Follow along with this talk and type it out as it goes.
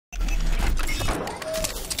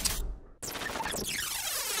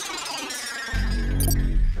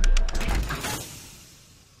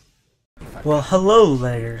Well, hello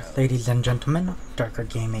there, ladies and gentlemen. DarkRa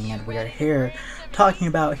Gaming, and we are here talking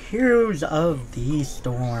about Heroes of the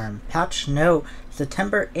Storm. Patch note,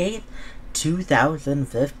 September 8th,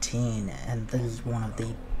 2015. And this is one of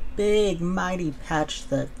the big, mighty patch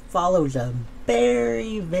that follows a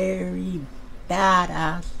very, very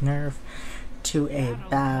badass nerf to a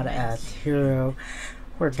badass hero.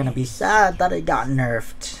 We're gonna be sad that it got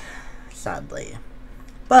nerfed, sadly.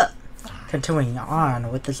 But continuing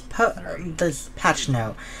on with this patch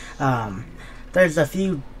note, there's a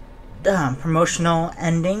few promotional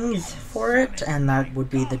endings for it, and that would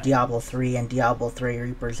be the Diablo 3 and Diablo 3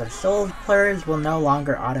 Reapers of Souls players will no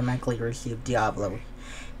longer automatically receive Diablo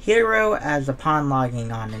Hero, as upon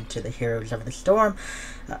logging on into the Heroes of the Storm,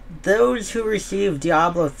 those who receive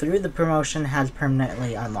Diablo through the promotion has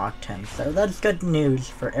permanently unlocked him. So that's good news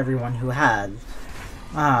for everyone who has.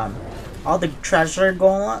 All the treasure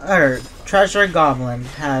goblins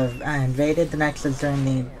have invaded the Nexus during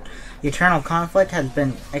the Eternal Conflict has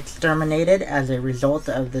been exterminated as a result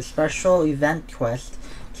of the special event quest.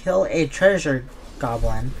 Kill a treasure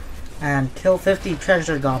goblin and kill 50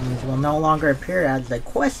 treasure goblins will no longer appear as a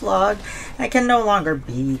quest log and can no longer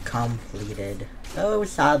be completed. So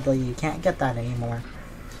sadly, you can't get that anymore.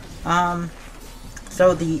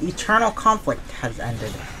 So the Eternal Conflict has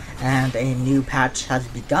ended and a new patch has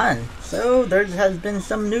begun. So there has been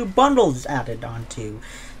some new bundles added onto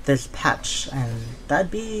this patch, and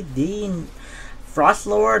that'd be the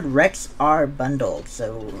Frostlord Rexxar bundle.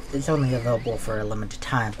 So it's only available for a limited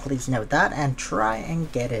time. Please note that and try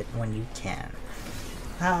and get it when you can.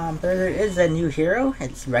 There is a new hero.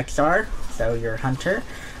 It's Rexxar, so your hunter.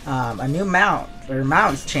 A new mount, or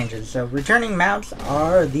mounts changes. So returning mounts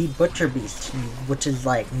are the Butcher Beast, which is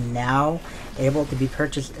like now able to be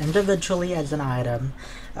purchased individually as an item.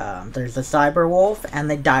 There's the Cyber Wolf and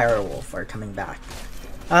the Dire Wolf are coming back.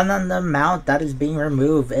 And then the mount that is being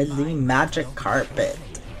removed is the Magic Carpet.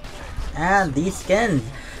 And these skins.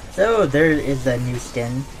 So there is a new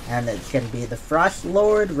skin, and it's going to be the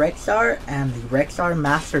Frostlord Rexxar, and the Rexxar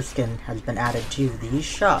Master skin has been added to the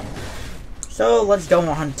shop. So let's go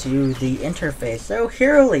on to the interface. So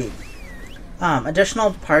Hero League.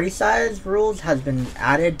 Additional party size rules has been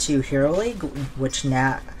added to Hero League, which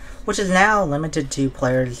is now limited to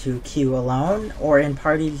players who queue alone or in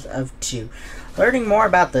parties of 2. Learning more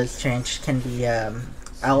about this change can be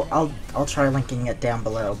I'll try linking it down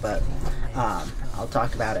below, but I'll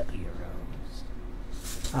talk about it.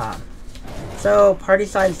 So party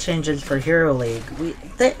size changes for Hero League.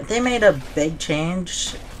 They made a big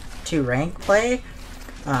change to rank play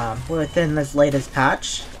within this latest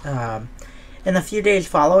patch. In the few days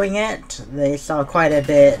following it, they saw quite a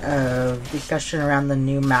bit of discussion around the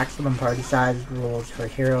new maximum party size rules for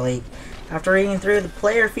Hero League. After reading through the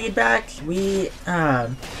player feedback, they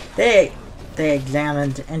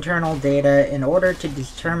examined internal data in order to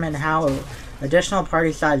determine how additional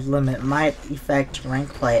party size limit might affect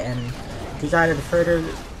rank play, and decided to further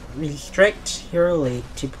restrict Hero League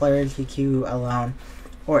to players who queue alone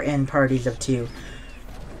or in parties of 2.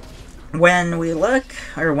 When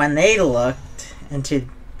they looked into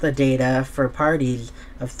the data for parties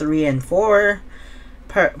of 3 and 4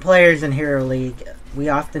 players in Hero League, we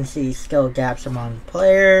often see skill gaps among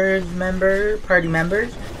party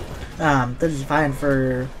members. This is fine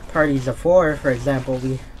for parties of 4, for example,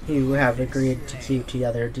 who have agreed to queue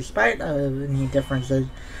together despite any differences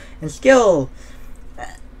in skill.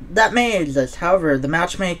 That may exist. However, the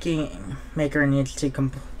maker needs to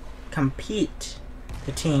compete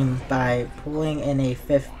the team by pulling in a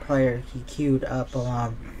 5th player he queued up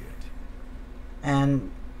alone, and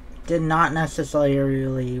did not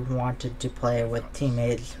necessarily wanted to play with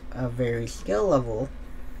teammates of very skill level.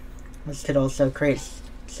 This could also create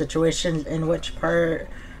situations in which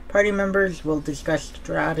party members will discuss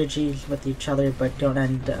strategies with each other but don't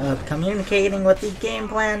end up communicating with the game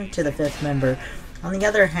plan to the 5th member. On the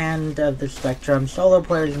other hand of the spectrum, solo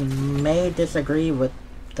players may disagree with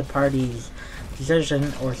the party's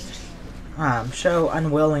decision or show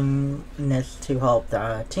unwillingness to help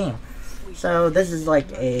the team. So this is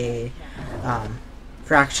like a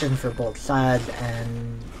fraction for both sides,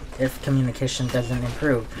 and if communication doesn't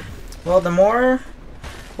improve. Well,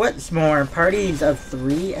 what's more, parties of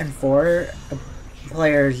 3 and 4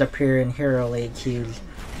 players appear in Hero League queues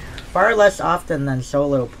far less often than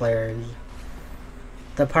solo players.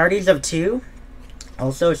 The parties of 2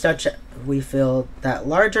 also we feel that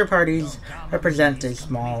larger parties represent a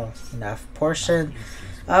small enough portion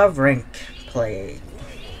of rank play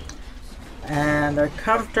and are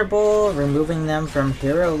comfortable removing them from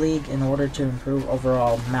Hero League in order to improve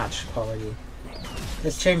overall match quality.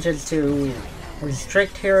 This changes to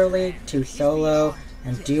restrict Hero League to solo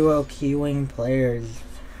and duo queuing players.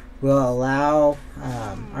 Will allow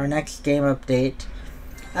our next game update.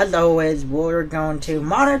 As always, we're going to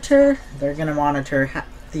monitor. They're going to monitor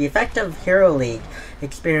the effect of Hero League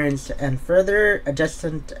experience and further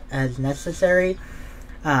adjustment as necessary.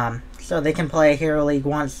 So they can play Hero League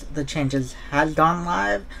once the changes has gone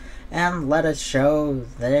live, and let us show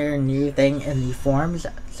their new thing in the forums.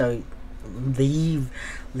 So leave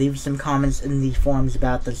some comments in the forums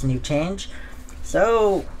about this new change.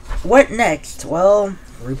 So what next? Well,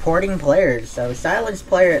 reporting players. So silence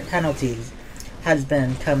player penalties has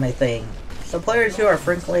become a thing. So players who are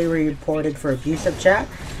frequently reported for abusive chat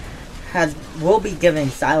will be given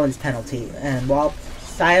silence penalty, and while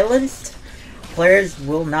silenced, players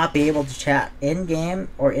will not be able to chat in-game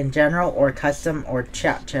or in general or custom or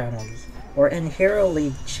chat channels or in Hero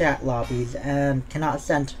League chat lobbies, and cannot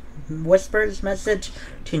send whispers message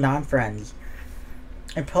to non-friends.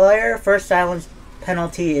 A player first silence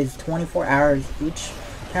penalty is 24 hours. Each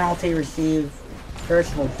penalty received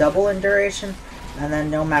first will double in duration, and then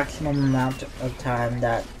no maximum amount of time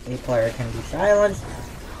that a player can be silenced.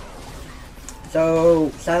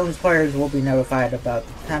 So silenced players will be notified about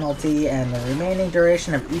the penalty and the remaining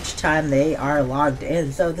duration of each time they are logged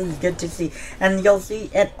in. So this is good to see, and you'll see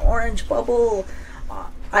an orange bubble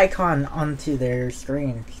icon onto their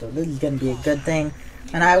screen. So this is going to be a good thing,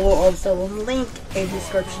 and I will also link a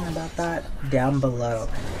description about that down below.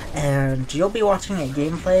 And you'll be watching a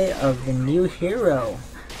gameplay of the new hero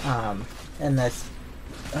in this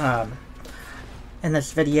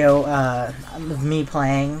video of me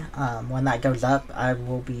playing. When that goes up, I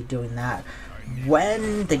will be doing that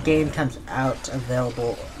when the game comes out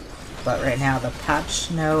available. But right now, the patch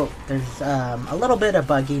note, there's a little bit of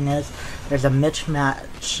bugginess. There's a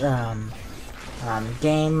mismatch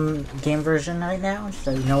game version right now,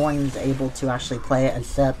 so no one's able to actually play it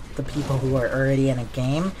except the people who are already in a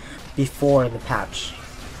game before the patch.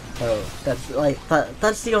 So that's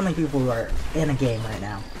the only people who are in a game right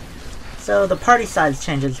now. So the party size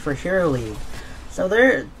changes for Hero League. So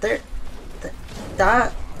that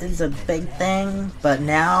is a big thing, but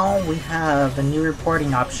now we have a new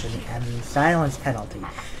reporting option and silence penalty,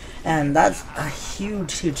 and that's a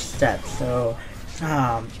huge step. So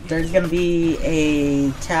there's going to be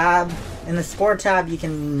a tab in the sport tab. You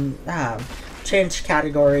can change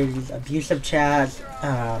categories: abusive chat,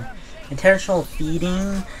 intentional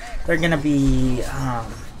feeding. They're going to be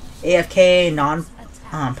AFK,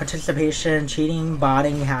 participation, cheating,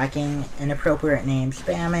 botting, hacking, inappropriate name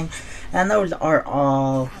spamming, and those are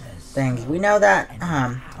all things. We know that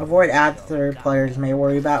avoid after players may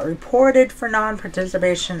worry about reported for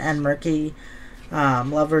non-participation, and murky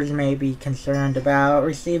lovers may be concerned about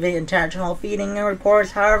receiving intentional feeding and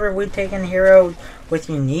reports. However, we've taken heroes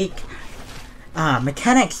with unique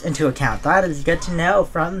mechanics into account. That is good to know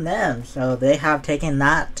from them. So they have taken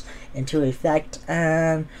that into effect,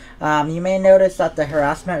 and you may notice that the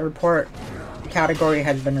harassment report category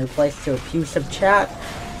has been replaced to abusive chat.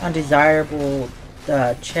 Undesirable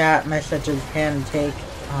chat messages can take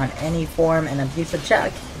on any form, and abusive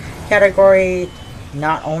chat category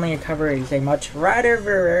not only covers a much wider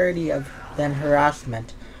variety than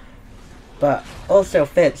harassment, but also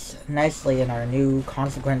fits nicely in our new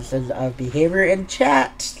consequences of behavior in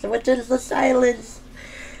chat, which is the silence.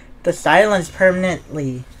 The silence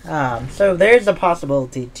permanently. So there's a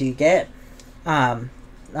possibility to get the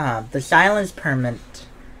silence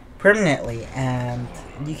permanently, and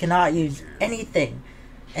you cannot use anything.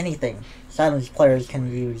 Silence players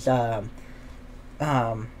can use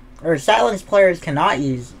or silence players cannot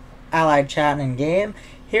use allied chat in game,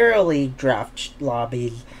 Hero League draft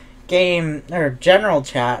lobbies, game or general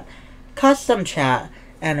chat, custom chat,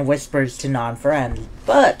 and whispers to non-friends.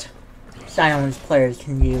 But silence players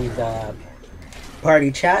can use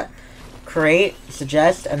party chat, create,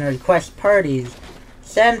 suggest, and request parties,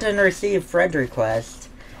 send and receive friend requests,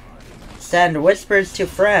 send whispers to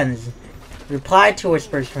friends, reply to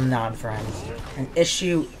whispers from non-friends, and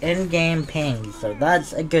issue in-game pings. So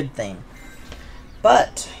that's a good thing.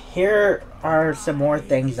 But here are some more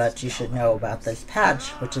things that you should know about this patch,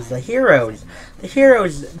 which is the heroes. The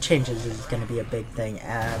heroes changes is going to be a big thing,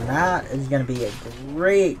 and that is going to be a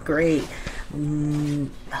great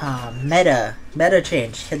meta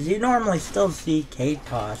change, because you normally still see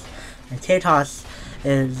K-Toss, and K-Toss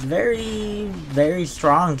is very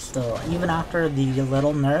strong still, even after the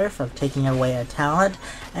little nerf of taking away a talent,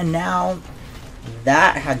 and now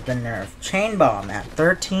that has been nerfed. Chain Bomb at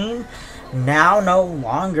 13 now no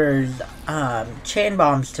longer chain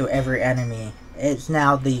bombs to every enemy. It's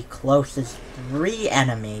now the closest 3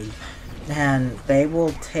 enemies and they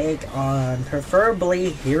will take on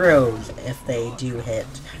preferably heroes if they do hit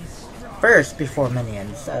first before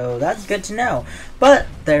minions, so that's good to know. But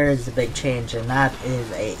there is a big change, and that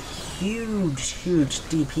is a huge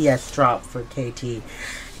DPS drop for KT.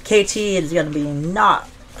 KT is going to be not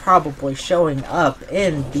probably showing up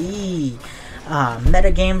in the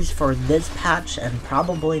metagames for this patch, and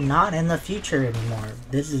probably not in the future anymore.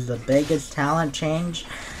 This is the biggest talent change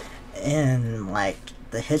in like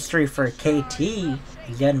the history for KT.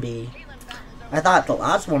 Is going to be, I thought the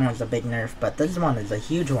last one was a big nerf, but this one is a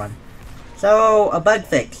huge one. So, a bug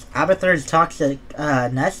fix. Abathur's toxic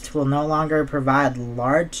nest will no longer provide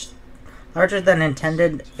larger than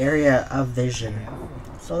intended area of vision.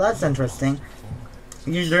 So that's interesting.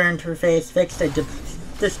 User interface fixed a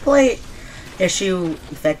display issue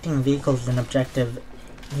affecting vehicles and objective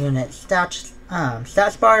unit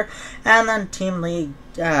stats bar, and then Team League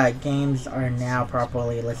games are now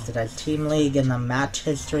properly listed as Team League in the match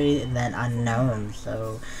history and then unknown.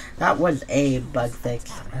 So that was a bug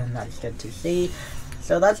fix, and that's good to see.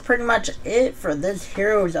 So that's pretty much it for this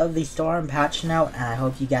Heroes of the Storm patch note, and I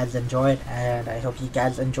hope you guys enjoyed, and I hope you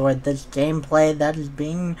guys enjoyed this gameplay that is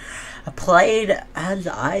being played as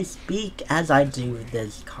I speak, as I do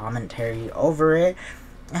this commentary over it,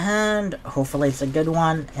 and hopefully it's a good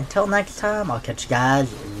one. Until next time, I'll catch you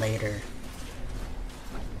guys later.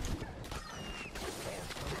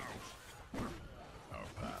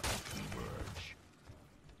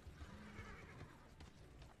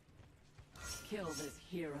 Kill this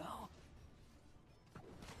hero.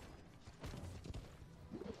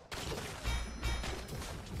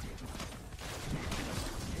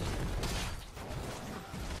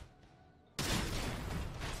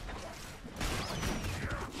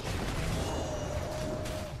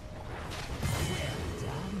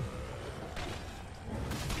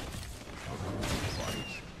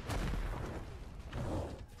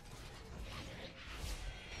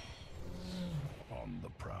 On the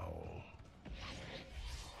prowl.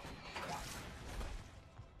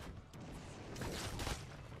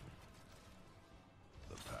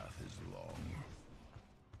 The path is long.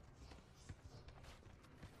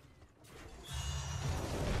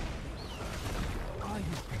 Are you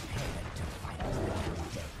prepared to fight the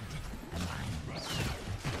dead? Am I ready?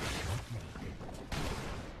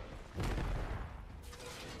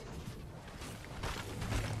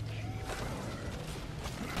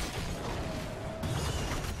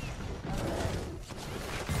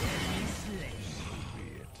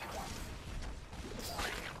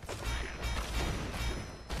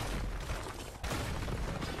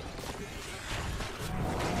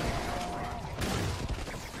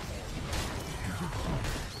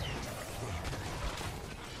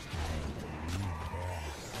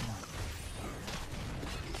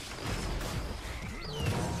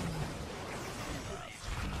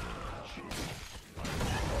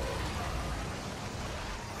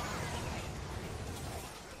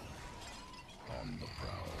 On the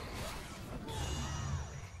prowl.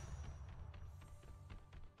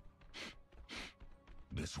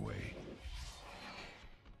 This way.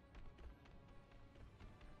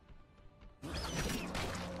 The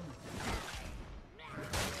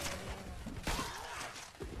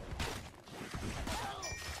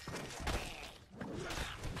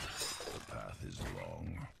path is long.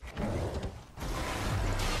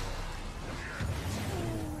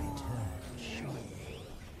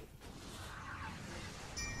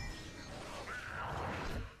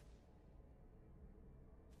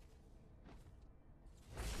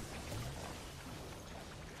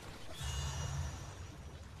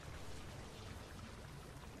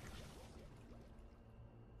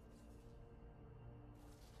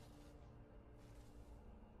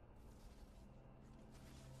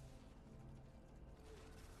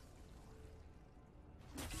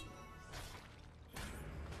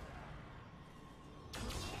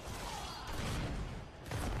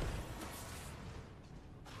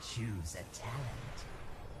 Choose a talent.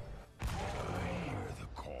 I hear the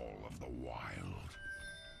call of the wild.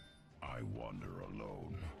 I wander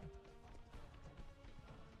alone.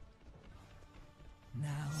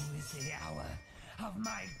 Now is the hour of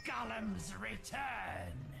my golem's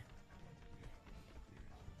return.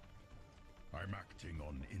 I'm acting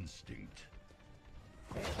on instinct.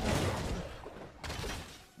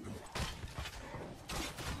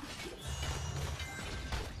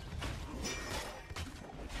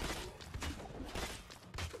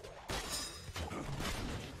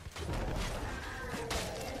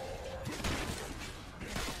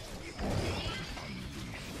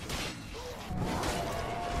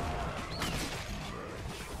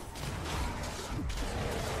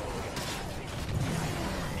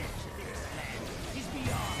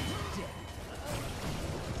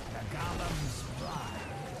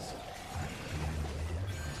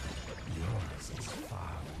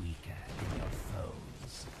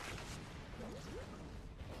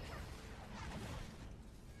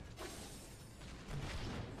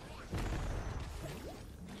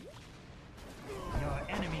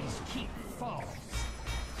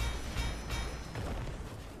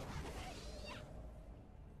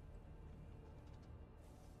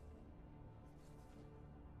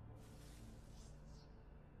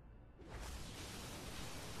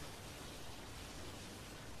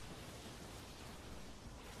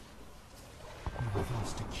 I'm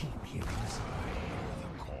forced to keep hearing this. The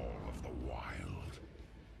call of the wild.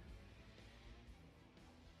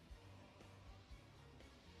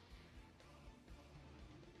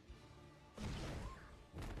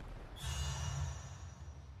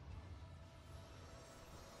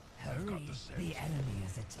 Hurry, the enemy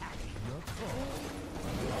is attacking your core.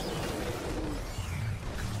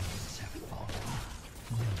 Gods have fallen.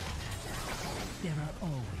 No matter. There are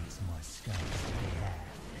always more skulls to be had.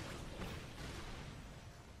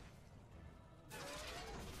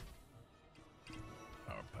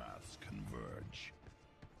 Our paths converge.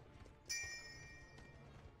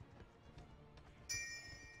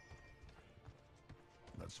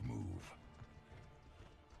 Let's move.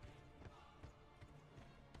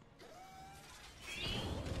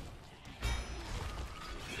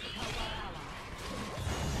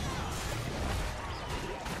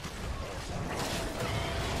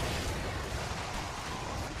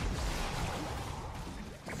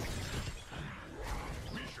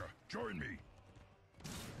 Join me!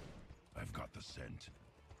 I've got the scent.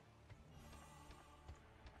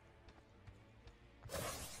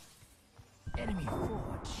 Enemy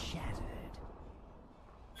fort shattered.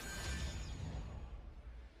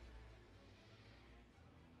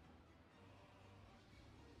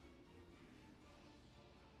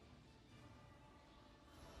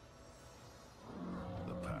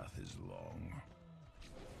 The path is long.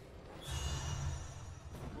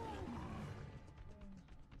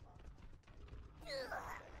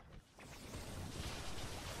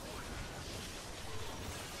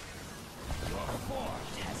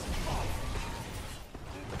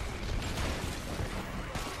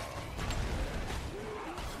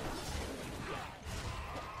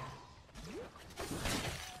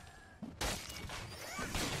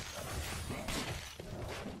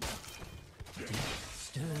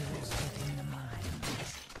 Stirs within the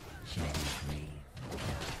minds. Shall we breathe the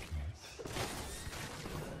darkness?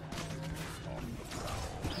 On the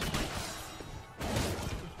prowl.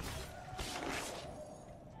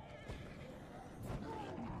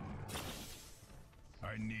 I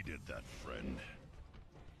needed that friend.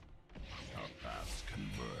 Our paths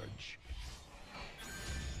converge.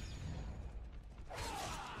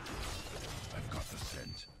 I've got the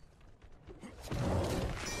scent.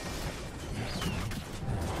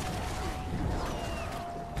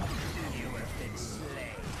 You have been slain.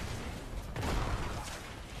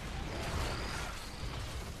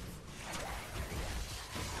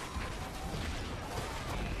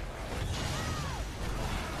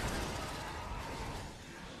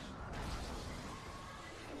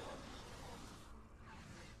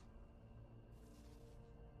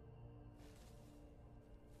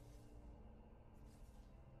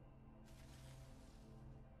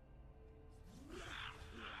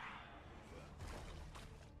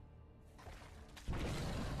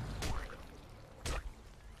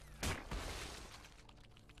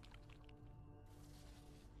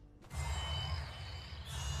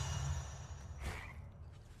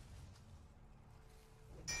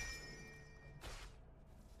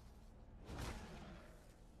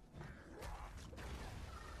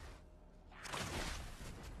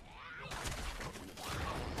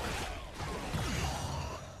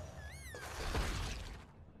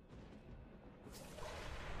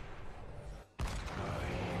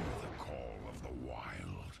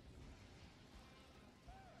 Wild.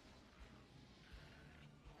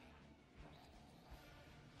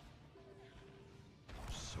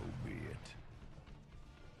 So be it.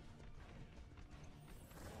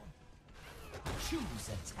 Choose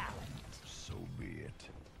a talent. So be it.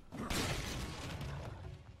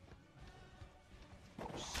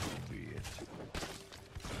 So be it.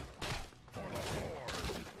 For the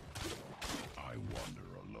Horde. I wander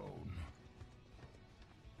alone.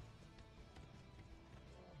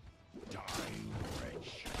 Die,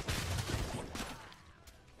 wretch.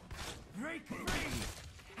 Break free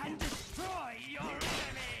and destroy your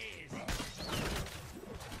enemies!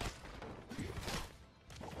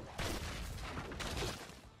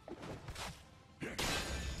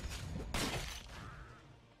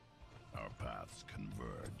 Our paths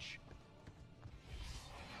converge.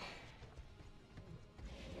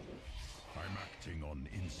 I'm acting on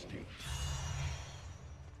instinct.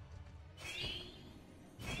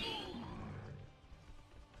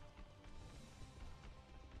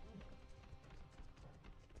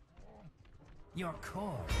 Your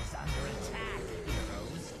core is under attack,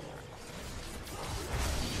 heroes.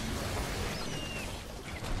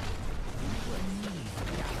 You will need to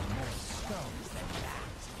gather more skulls than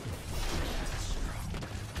that.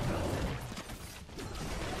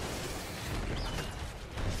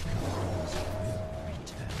 Skulls will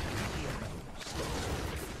return, heroes.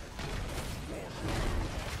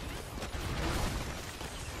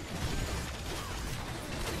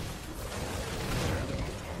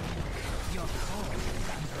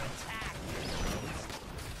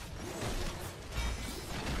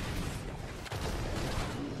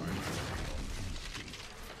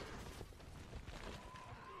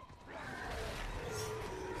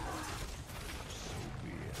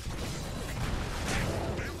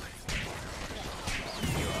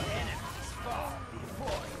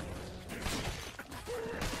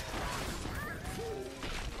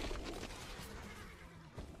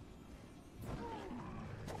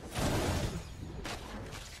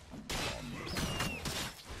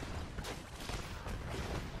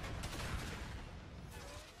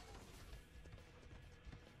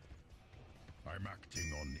 I'm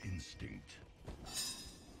acting on instinct.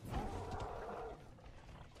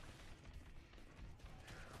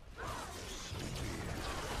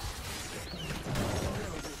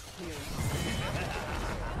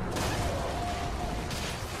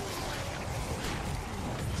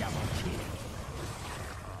 Double kill.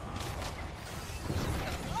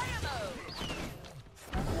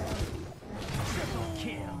 Triple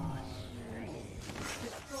kill.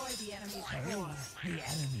 Destroy the enemy's Hurry, core. the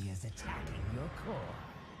enemy is attacking your core.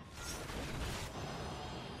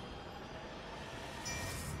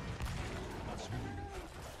 Let's move.